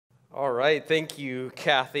All right, thank you,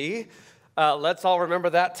 Kathy. Let's all remember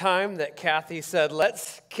that time that Kathy said,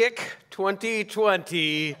 let's kick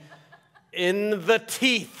 2020 in the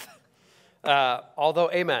teeth. Although,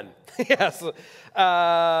 amen. Yes.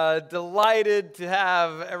 Delighted to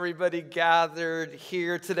have everybody gathered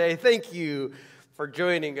here today. Thank you for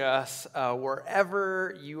joining us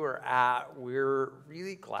wherever you are at. We're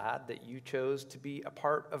really glad that you chose to be a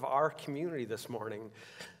part of our community this morning.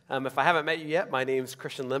 If I haven't met you yet, my name's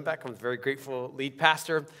Christian Limbeck. I'm the very grateful lead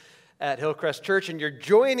pastor at Hillcrest Church, and you're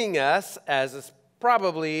joining us, as is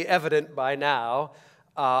probably evident by now,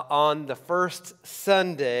 on the first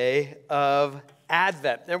Sunday of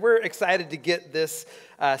Advent. And we're excited to get this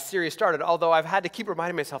series started, although I've had to keep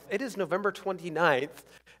reminding myself, it is November 29th,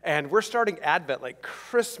 and we're starting Advent like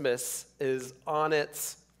Christmas is on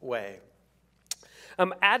its way.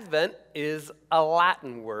 Advent is a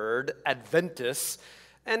Latin word, adventus,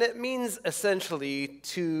 and it means essentially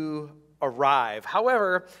to arrive.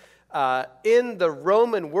 However, in the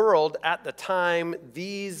Roman world at the time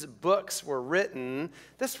these books were written,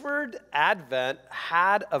 this word Advent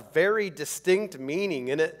had a very distinct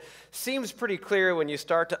meaning, and it seems pretty clear when you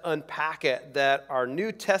start to unpack it that our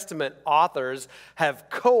New Testament authors have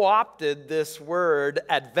co-opted this word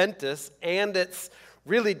Adventus and its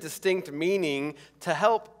really distinct meaning to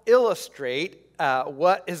help illustrate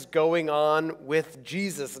what is going on with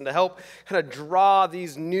Jesus and to help kind of draw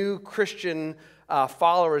these new Christian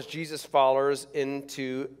followers, Jesus followers,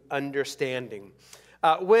 into understanding.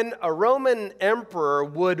 When a Roman emperor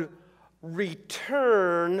would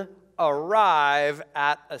arrive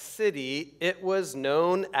at a city, it was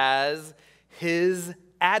known as his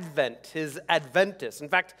advent, his adventus. In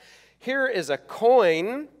fact, here is a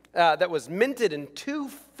coin that was minted in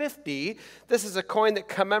 250. This is a coin that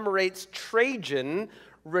commemorates Trajan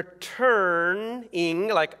returning,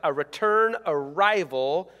 like a return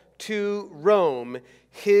arrival to Rome,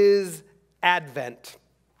 his advent.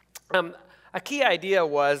 A key idea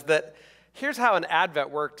was that here's how an advent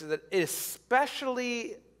worked, that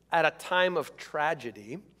especially at a time of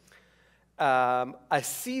tragedy, a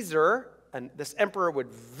Caesar, and this emperor would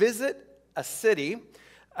visit a city,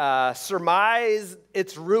 surmise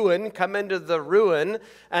its ruin, come into the ruin,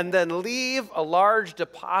 and then leave a large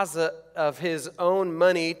deposit of his own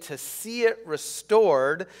money to see it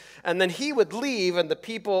restored. And then he would leave, and the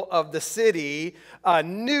people of the city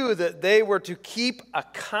knew that they were to keep a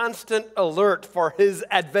constant alert for his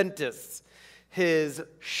adventus, his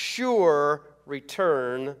sure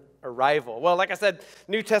return arrival. Well, like I said,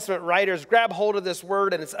 New Testament writers grab hold of this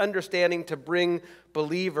word and its understanding to bring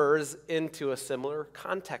believers into a similar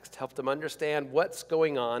context, help them understand what's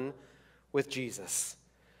going on with Jesus.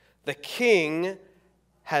 The King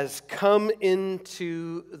has come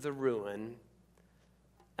into the ruin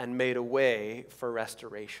and made a way for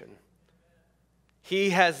restoration.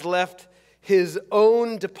 He has left his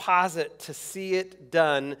own deposit to see it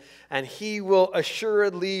done, and he will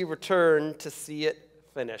assuredly return to see it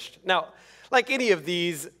finished. Now, like any of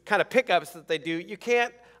these kind of pickups that they do, you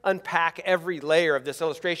can't unpack every layer of this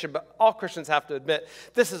illustration, but all Christians have to admit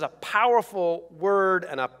this is a powerful word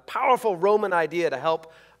and a powerful Roman idea to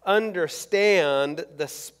help understand the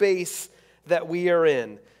space that we are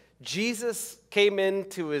in. Jesus came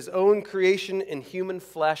into his own creation in human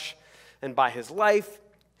flesh, and by his life,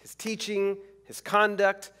 his teaching, his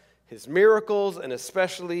conduct, his miracles, and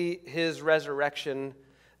especially his resurrection,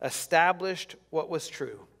 established what was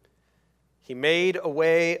true. He made a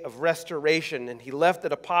way of restoration, and he left the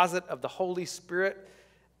deposit of the Holy Spirit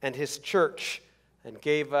and his church and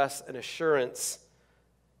gave us an assurance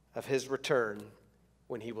of his return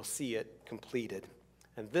when he will see it completed.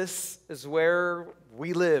 And this is where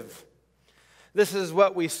we live. This is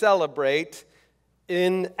what we celebrate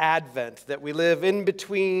in Advent, that we live in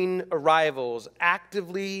between arrivals,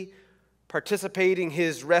 actively participating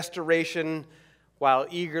his restoration while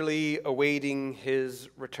eagerly awaiting his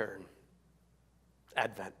return.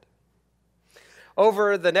 Advent.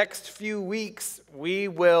 Over the next few weeks, we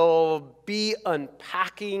will be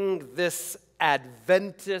unpacking this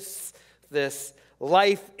Adventus, this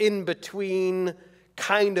life in between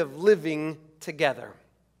kind of living together.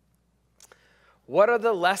 What are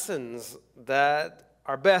the lessons that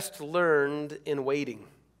are best learned in waiting?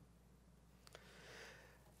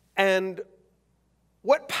 And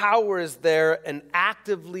what power is there in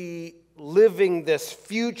actively living this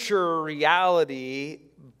future reality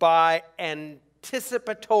by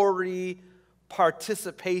anticipatory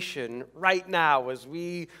participation right now as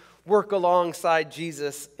we work alongside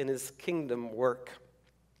Jesus in his kingdom work?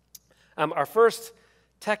 Our first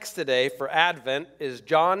text today for Advent is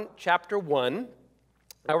John chapter 1.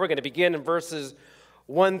 We're going to begin in verses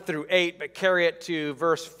 1 through 8, but carry it to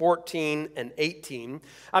verse 14 and 18.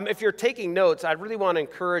 If you're taking notes, I really want to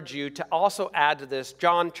encourage you to also add to this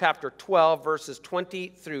John chapter 12, verses 20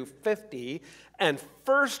 through 50, and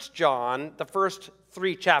 1 John, the first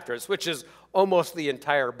 3 chapters, which is almost the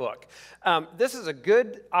entire book. This is a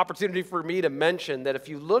good opportunity for me to mention that if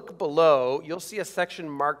you look below, you'll see a section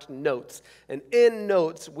marked Notes. And in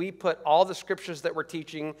Notes, we put all the scriptures that we're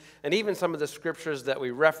teaching and even some of the scriptures that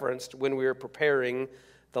we referenced when we were preparing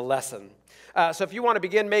the lesson. So if you want to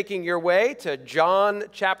begin making your way to John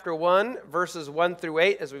chapter 1, verses 1 through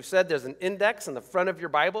 8, as we've said, there's an index in the front of your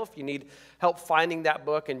Bible if you need help finding that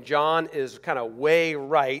book, and John is kind of way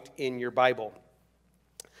right in your Bible.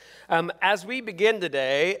 As we begin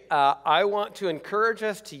today, I want to encourage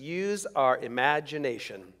us to use our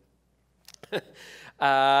imagination. In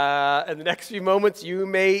the next few moments, you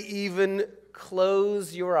may even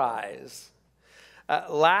close your eyes.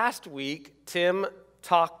 Last week, Tim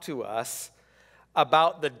talked to us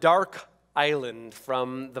about the dark island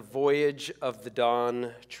from the voyage of the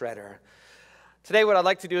Dawn Treader. Today, what I'd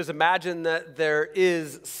like to do is imagine that there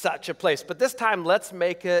is such a place, but this time, let's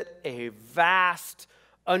make it a vast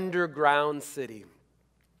underground city.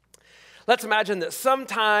 Let's imagine that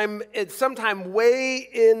sometime way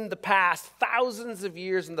in the past, thousands of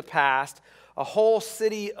years in the past, a whole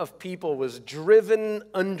city of people was driven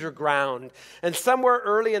underground. And somewhere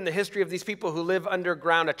early in the history of these people who live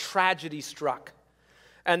underground, a tragedy struck.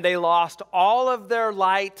 And they lost all of their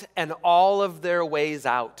light and all of their ways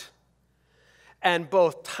out. And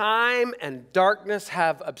both time and darkness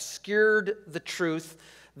have obscured the truth.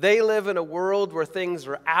 They live in a world where things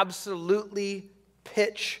are absolutely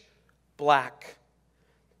pitch black.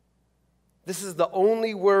 This is the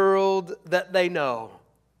only world that they know.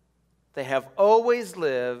 They have always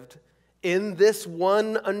lived in this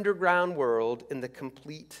one underground world in the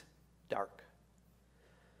complete dark.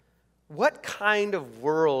 What kind of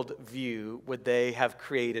world view would they have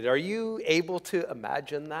created? Are you able to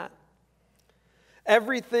imagine that?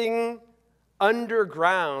 Everything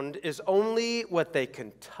underground is only what they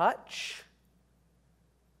can touch,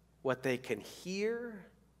 what they can hear,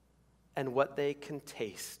 and what they can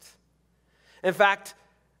taste. In fact,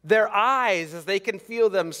 their eyes, as they can feel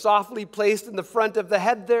them softly placed in the front of the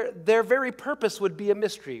head, their very purpose would be a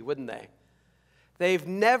mystery, wouldn't they? They've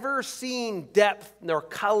never seen depth nor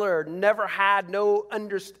color, never had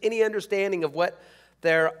any understanding of what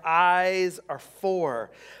their eyes are for.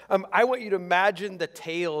 I want you to imagine the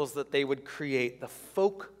tales that they would create, the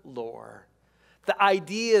folklore, the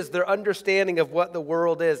ideas, their understanding of what the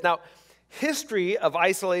world is. Now, history of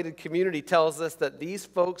isolated community tells us that these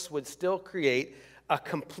folks would still create a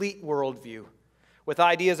complete worldview with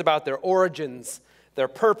ideas about their origins, their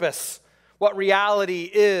purpose, what reality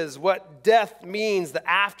is, what death means, the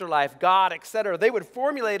afterlife, God, etc. They would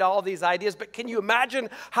formulate all these ideas, but can you imagine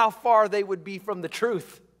how far they would be from the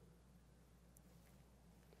truth?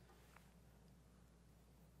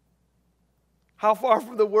 How far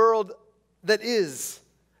from the world that is?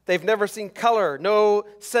 They've never seen color, no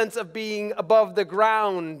sense of being above the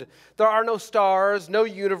ground. There are no stars, no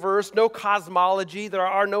universe, no cosmology. There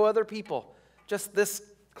are no other people. Just this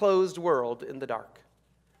closed world in the dark.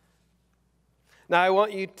 Now, I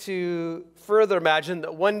want you to further imagine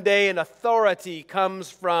that one day an authority comes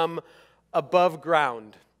from above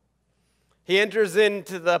ground. He enters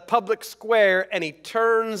into the public square and he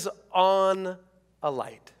turns on a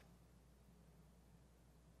light.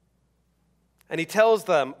 And he tells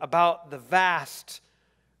them about the vast,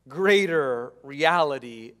 greater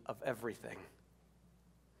reality of everything.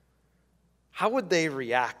 How would they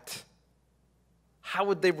react? How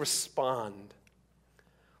would they respond?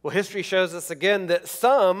 Well, history shows us again that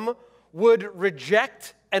some would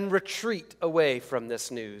reject and retreat away from this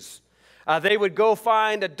news. They would go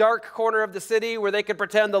find a dark corner of the city where they could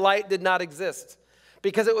pretend the light did not exist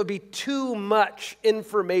because it would be too much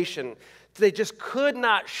information. They just could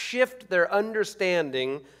not shift their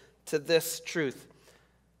understanding to this truth.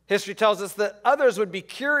 History tells us that others would be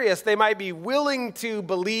curious. They might be willing to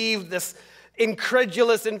believe this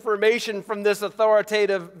incredulous information from this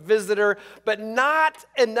authoritative visitor, but not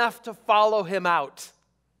enough to follow him out.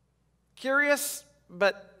 Curious,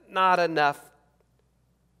 but not enough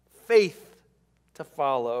faith to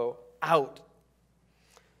follow out.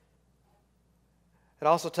 It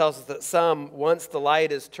also tells us that some, once the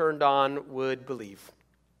light is turned on, would believe.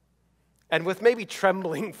 And with maybe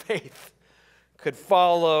trembling faith, could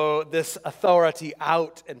follow this authority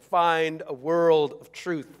out and find a world of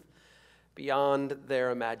truth beyond their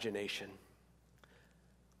imagination.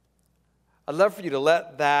 I'd love for you to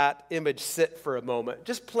let that image sit for a moment.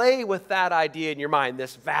 Just play with that idea in your mind,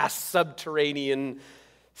 this vast subterranean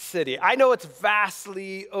city. I know it's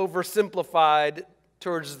vastly oversimplified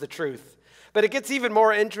towards the truth, but it gets even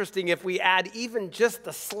more interesting if we add even just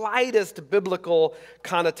the slightest biblical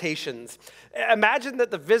connotations. Imagine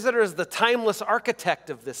that the visitor is the timeless architect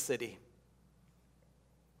of this city.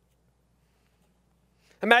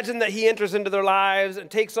 Imagine that he enters into their lives and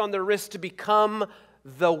takes on the risk to become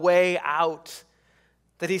the way out.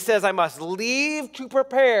 That he says, I must leave to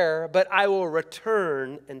prepare, but I will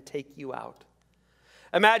return and take you out.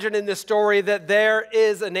 Imagine in this story that there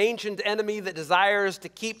is an ancient enemy that desires to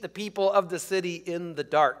keep the people of the city in the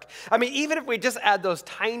dark. I mean, even if we just add those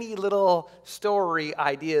tiny little story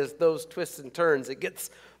ideas, those twists and turns, it gets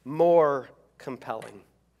more compelling.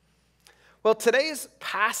 Well, today's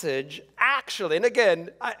passage actually, and again,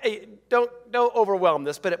 don't overwhelm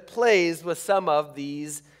this, but it plays with some of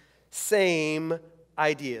these same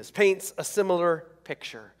ideas, paints a similar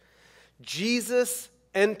picture. Jesus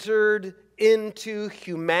entered into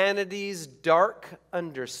humanity's dark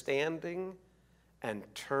understanding and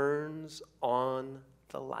turns on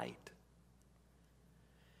the light.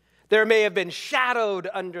 There may have been shadowed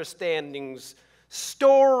understandings,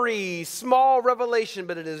 story, small revelation,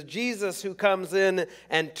 but it is Jesus who comes in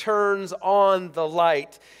and turns on the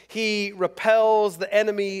light. He repels the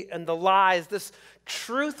enemy and the lies. This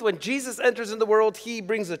truth, when Jesus enters in the world, he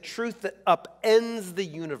brings a truth that upends the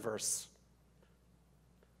universe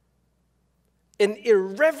and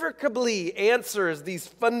irrevocably answers these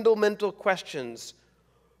fundamental questions: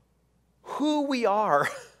 who we are,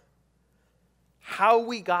 how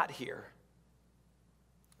we got here,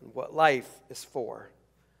 and what life is for.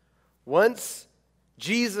 Once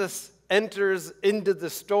Jesus enters into the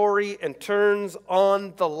story and turns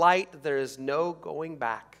on the light, there is no going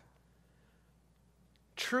back.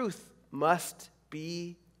 Truth must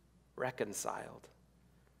be reconciled.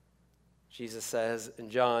 Jesus says in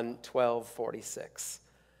John 12:46,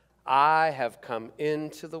 I have come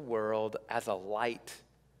into the world as a light,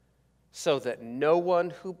 so that no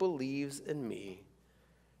one who believes in me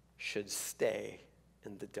should stay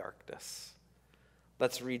in the darkness.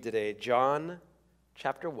 Let's read today John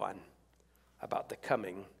chapter 1 about the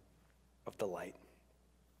coming of the light.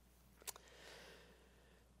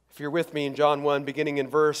 If you're with me in John 1, beginning in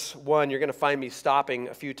verse 1, you're going to find me stopping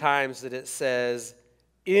a few times that it says,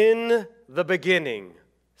 in the beginning,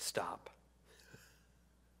 stop.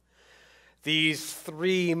 These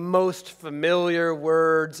three most familiar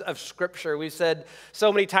words of Scripture. We've said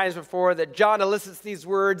so many times before that John elicits these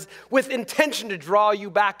words with intention to draw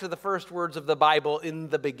you back to the first words of the Bible, in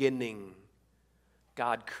the beginning.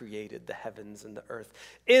 God created the heavens and the earth.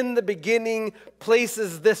 In the beginning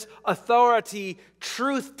places this authority,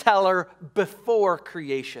 truth teller before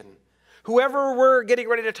creation. Whoever we're getting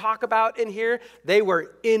ready to talk about in here, they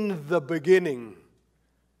were in the beginning.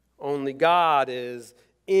 Only God is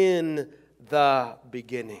in the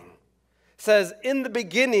beginning. It says, in the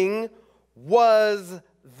beginning was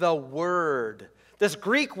the Word. This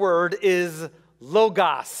Greek word is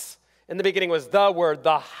logos. In the beginning was the Word,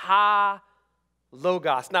 the ha-logos.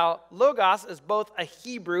 Now, logos is both a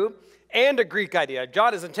Hebrew and a Greek idea.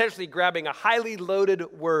 John is intentionally grabbing a highly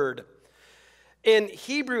loaded word. In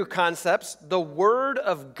Hebrew concepts, the Word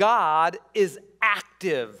of God is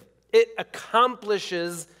active. It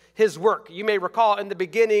accomplishes His work. You may recall in the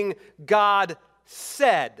beginning, God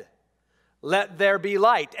said, let there be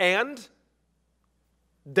light. And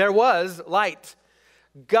there was light.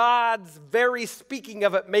 God's very speaking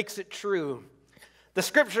of it makes it true. The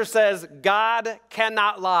Scripture says God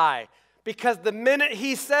cannot lie, because the minute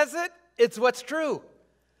He says it, it's what's true.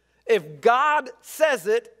 If God says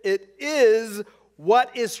it, it is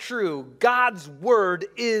what is true. God's word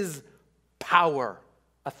is power,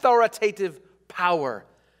 authoritative power.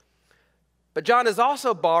 But John is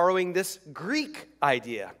also borrowing this Greek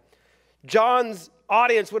idea. John's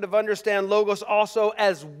audience would have understood logos also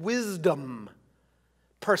as wisdom,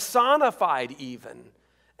 personified even,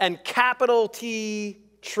 and capital T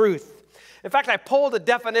truth. In fact, I pulled a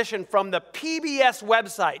definition from the PBS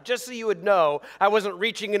website, just so you would know I wasn't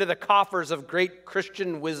reaching into the coffers of great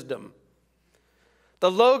Christian wisdom. The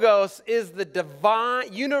Logos is the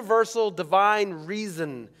divine, universal divine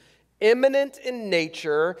reason, immanent in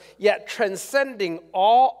nature, yet transcending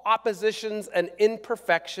all oppositions and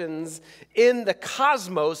imperfections in the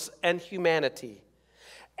cosmos and humanity.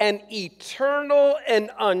 An eternal and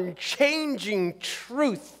unchanging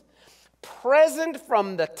truth, present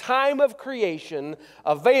from the time of creation,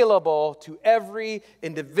 available to every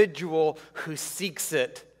individual who seeks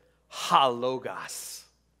it. Ha-logos,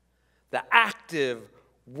 the active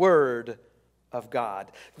word of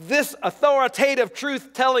God. This authoritative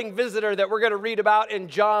truth-telling visitor that we're going to read about in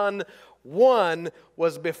John 1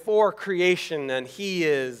 was before creation, and he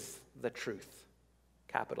is the truth.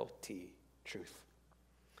 Capital T, truth.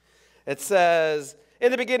 It says,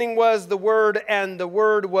 in the beginning was the Word, and the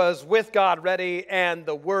Word was with God, ready, and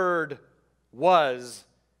the Word was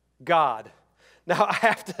God. Now,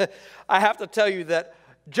 I have to tell you that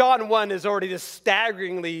John 1 is already this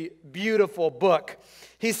staggeringly beautiful book.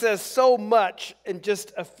 He says so much in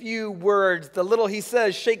just a few words. The little he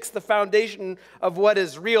says shakes the foundation of what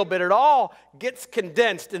is real, but it all gets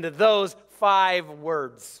condensed into those 5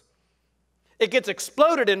 words. It gets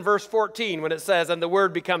exploded in verse 14 when it says, and the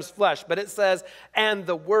Word becomes flesh. But it says, and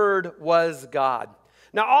the Word was God.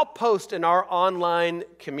 Now, I'll post in our online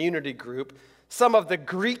community group some of the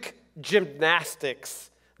Greek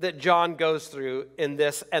gymnastics that John goes through in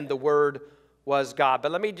this, and the Word was God.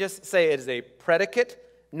 But let me just say it is a predicate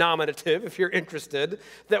nominative, if you're interested,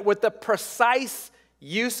 that with the precise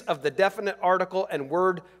use of the definite article and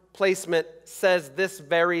word placement says this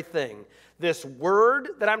very thing. This word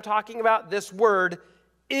that I'm talking about, this word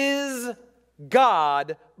is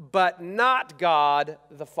God, but not God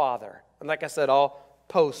the Father. And like I said, I'll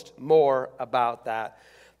post more about that.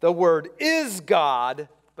 The word is God,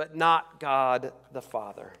 but not God the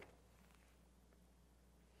Father.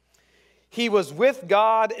 He was with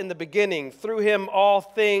God in the beginning. Through him all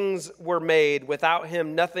things were made. Without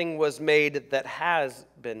him nothing was made that has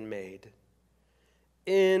been made.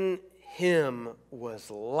 In him was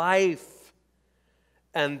life,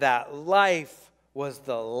 and that life was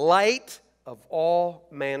the light of all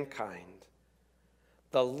mankind.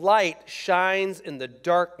 The light shines in the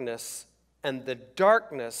darkness, and the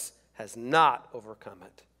darkness has not overcome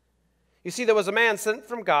it. You see, there was a man sent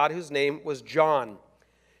from God whose name was John.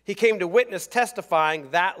 He came to witness, testifying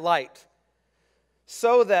that light,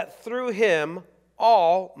 so that through him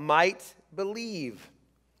all might believe.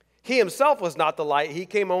 He himself was not the light. He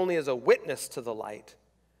came only as a witness to the light.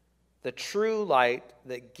 The true light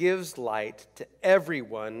that gives light to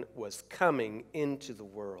everyone was coming into the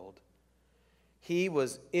world. He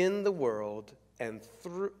was in the world, and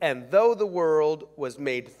though the world was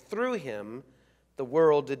made through him, the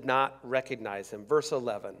world did not recognize him. Verse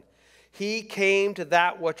 11. He came to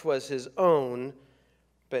that which was his own,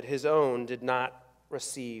 but his own did not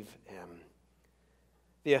receive him.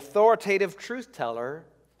 The authoritative truth teller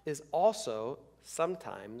is also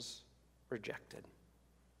sometimes rejected.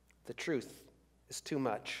 The truth is too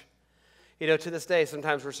much. You know, to this day,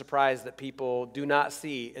 sometimes we're surprised that people do not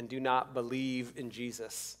see and do not believe in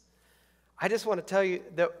Jesus. I just want to tell you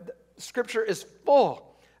that Scripture is full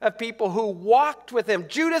of people who walked with him.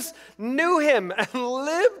 Judas knew him and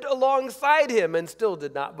lived alongside him and still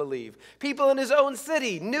did not believe. People in his own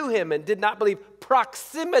city knew him and did not believe.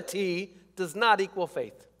 Proximity does not equal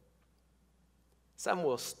faith. Some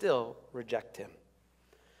will still reject him.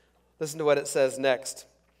 Listen to what it says next.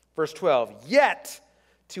 Verse 12, yet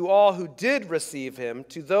to all who did receive him,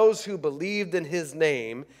 to those who believed in his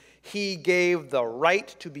name, he gave the right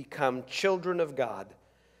to become children of God.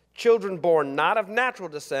 Children born not of natural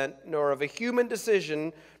descent, nor of a human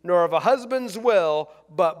decision, nor of a husband's will,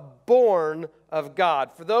 but born of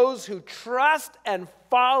God. For those who trust and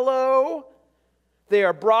follow, they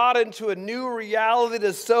are brought into a new reality that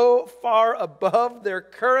is so far above their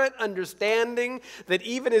current understanding that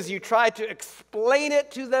even as you try to explain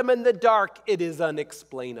it to them in the dark, it is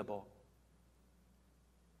unexplainable.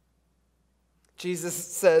 Jesus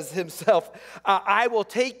says himself, I will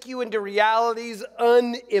take you into realities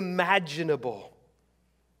unimaginable.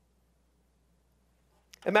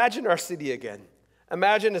 Imagine our city again.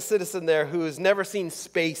 Imagine a citizen there who has never seen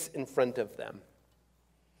space in front of them,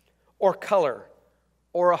 or color,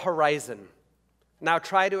 or a horizon. Now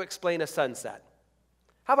try to explain a sunset.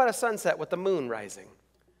 How about a sunset with the moon rising?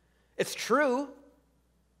 It's true.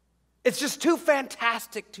 It's just too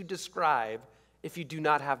fantastic to describe if you do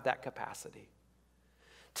not have that capacity.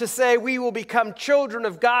 To say we will become children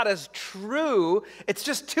of God is true. It's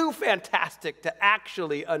just too fantastic to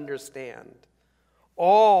actually understand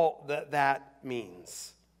all that that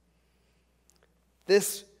means.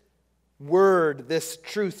 This word, this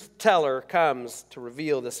truth teller comes to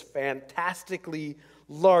reveal this fantastically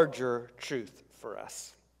larger truth for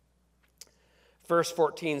us. Verse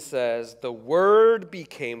 14 says, the Word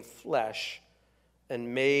became flesh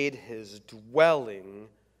and made his dwelling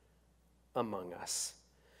among us.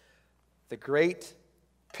 The great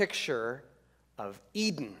picture of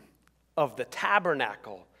Eden, of the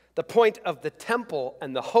tabernacle, the point of the temple,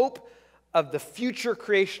 and the hope of the future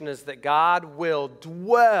creation is that God will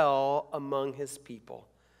dwell among his people.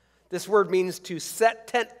 This word means to set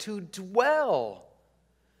tent, to dwell,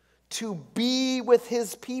 to be with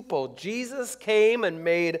his people. Jesus came and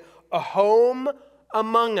made a home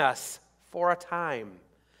among us for a time.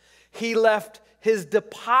 He left his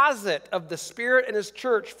deposit of the Spirit in his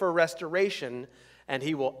church for restoration, and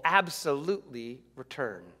he will absolutely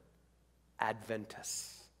return.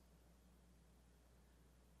 Adventus.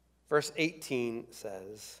 Verse 18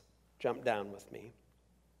 says, jump down with me.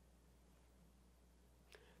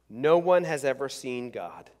 No one has ever seen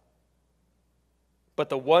God, but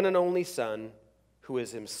the one and only Son, who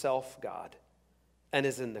is himself God, and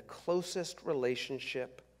is in the closest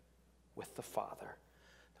relationship with the Father.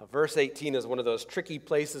 Now, verse 18 is one of those tricky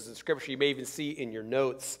places in Scripture. You may even see in your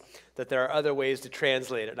notes that there are other ways to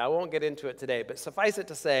translate it. And I won't get into it today, but suffice it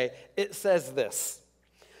to say, it says this: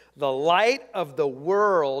 the light of the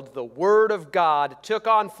world, the Word of God, took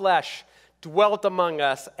on flesh, dwelt among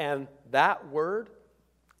us, and that Word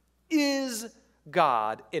is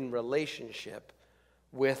God in relationship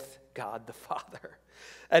with God the Father.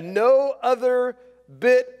 And no other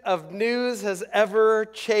bit of news has ever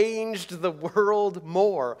changed the world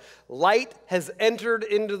more. Light has entered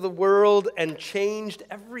into the world and changed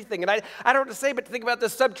everything. And I don't have to say, but to think about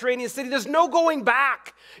this subterranean city, there's no going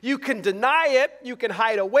back. You can deny it, you can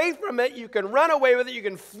hide away from it, you can run away with it, you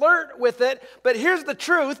can flirt with it, but here's the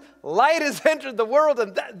truth: light has entered the world,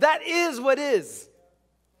 and that is what is.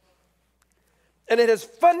 And it has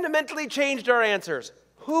fundamentally changed our answers.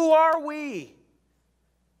 Who are we?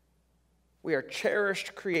 We are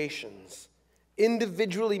cherished creations,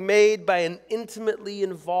 individually made by an intimately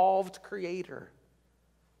involved Creator.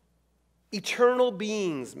 Eternal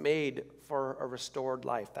beings made for a restored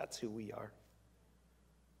life. That's who we are.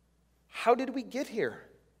 How did we get here?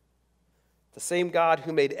 The same God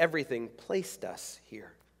who made everything placed us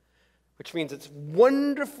here, which means it's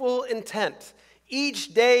wonderful intent.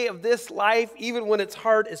 Each day of this life, even when it's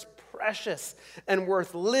hard, is precious and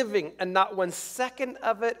worth living, and not one second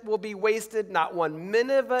of it will be wasted. Not 1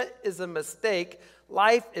 minute of it is a mistake.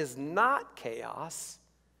 Life is not chaos.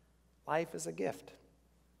 Life is a gift.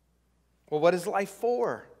 Well, what is life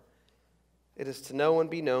for? It is to know and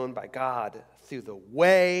be known by God through the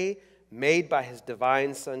way made by his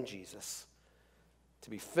divine Son, Jesus, to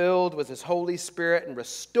be filled with his Holy Spirit and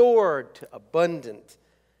restored to abundant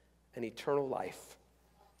and eternal life,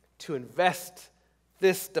 to invest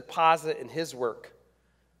this deposit in his work,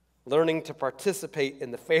 learning to participate in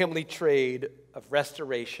the family trade of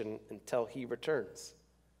restoration until he returns.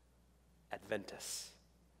 Adventus.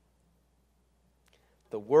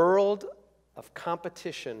 The world of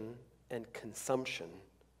competition and consumption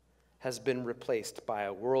has been replaced by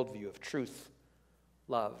a worldview of truth,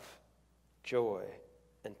 love, joy,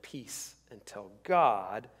 and peace until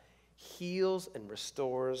God heals and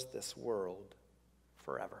restores this world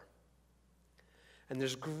forever. And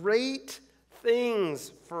there's great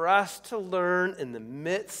things for us to learn in the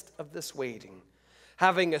midst of this waiting.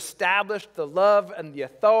 Having established the love and the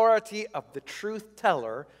authority of the truth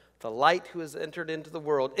teller, the light who has entered into the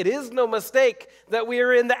world, it is no mistake that we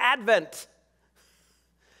are in the Advent.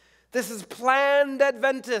 This is planned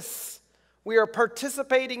Adventus. We are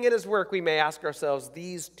participating in his work. We may ask ourselves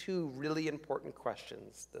these two really important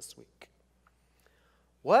questions this week.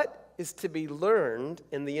 What is to be learned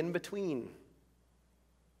in the in-between,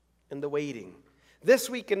 in the waiting? This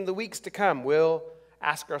week and the weeks to come, we'll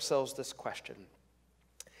ask ourselves this question.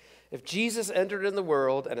 If Jesus entered in the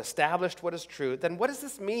world and established what is true, then what does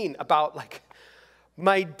this mean about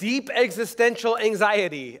my deep existential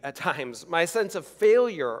anxiety at times, my sense of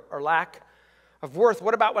failure or lack of worth?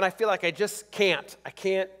 What about when I feel like I just can't? I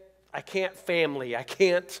can't family. I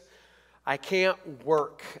can't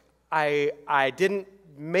work. I didn't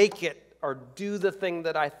make it or do the thing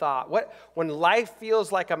that I thought. When life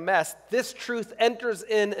feels like a mess, this truth enters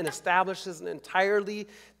in and establishes an entirely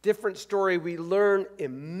different story. We learn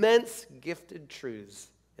immense gifted truths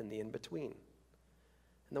in the in-between,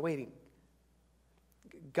 in the waiting.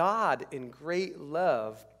 God, in great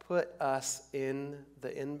love, put us in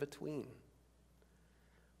the in-between.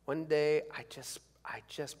 One day, I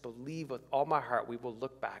just believe with all my heart we will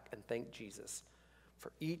look back and thank Jesus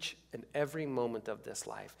for each and every moment of this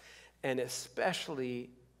life, and especially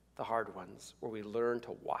the hard ones where we learn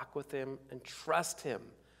to walk with him and trust him,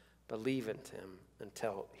 believe in him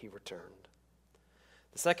until he returned.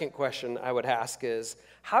 The second question I would ask is,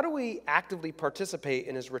 how do we actively participate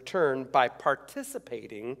in his return? By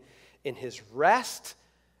participating in his rest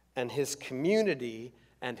and his community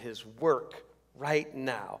and his work right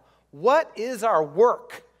now. What is our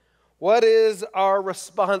work? What is our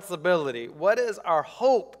responsibility? What is our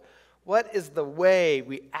hope? What is the way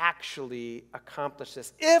we actually accomplish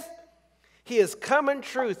this? If He has come in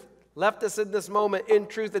truth, left us in this moment in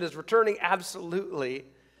truth, and is returning absolutely.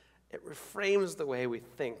 It reframes the way we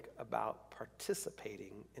think about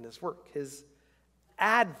participating in his work. His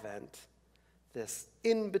advent, this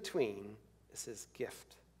in-between, is his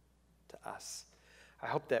gift to us. I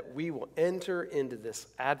hope that we will enter into this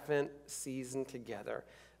Advent season together,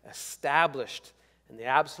 established in the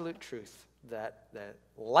absolute truth that the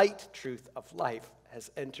light truth of life has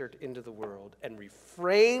entered into the world and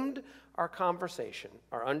reframed our conversation,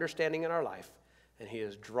 our understanding in our life, and he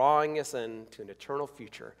is drawing us into an eternal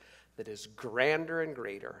future that is grander and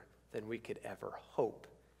greater than we could ever hope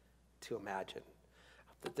to imagine.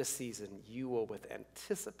 That this season you will, with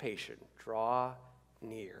anticipation, draw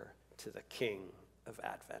near to the King of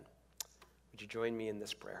Advent. Would you join me in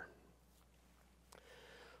this prayer?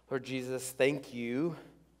 Lord Jesus, thank you.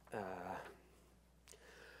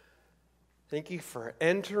 Thank you for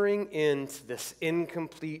entering into this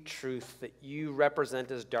incomplete truth that you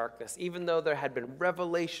represent as darkness, even though there had been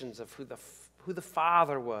revelations of who the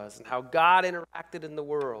Father was and how God interacted in the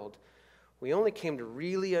world. We only came to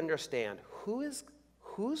really understand who's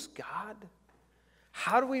God?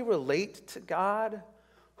 How do we relate to God?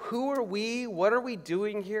 Who are we? What are we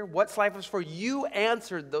doing here? What's life is for? You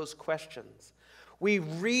answered those questions. We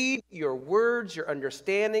read your words, your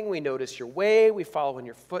understanding. We notice your way. We follow in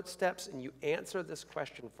your footsteps, and you answer this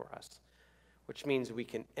question for us, which means we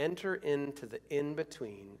can enter into the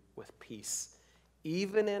in-between with peace,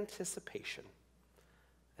 even anticipation,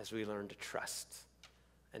 as we learn to trust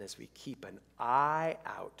and as we keep an eye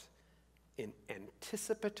out in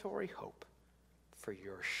anticipatory hope for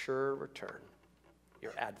your sure return,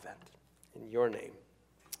 your advent. In your name,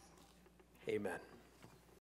 amen.